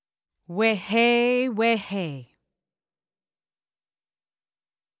Wehe, wehe.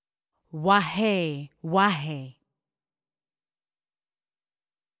 Wahe, wahe.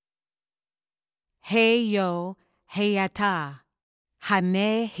 Heyo, heyata.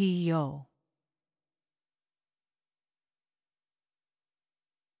 Hane hiyo.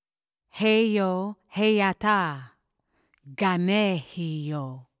 Heyo, heyata. Gane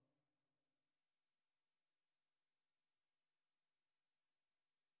hiyo.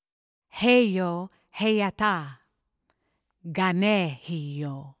 Heyo, heyata. Gane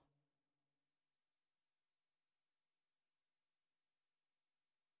hiyo.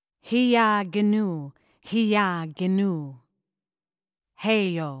 Hiya gnu, hiya gnu.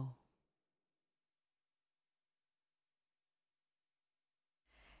 Heyo.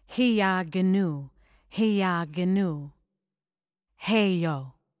 Hiya gnu, hiya gnu.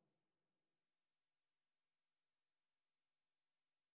 Heyo.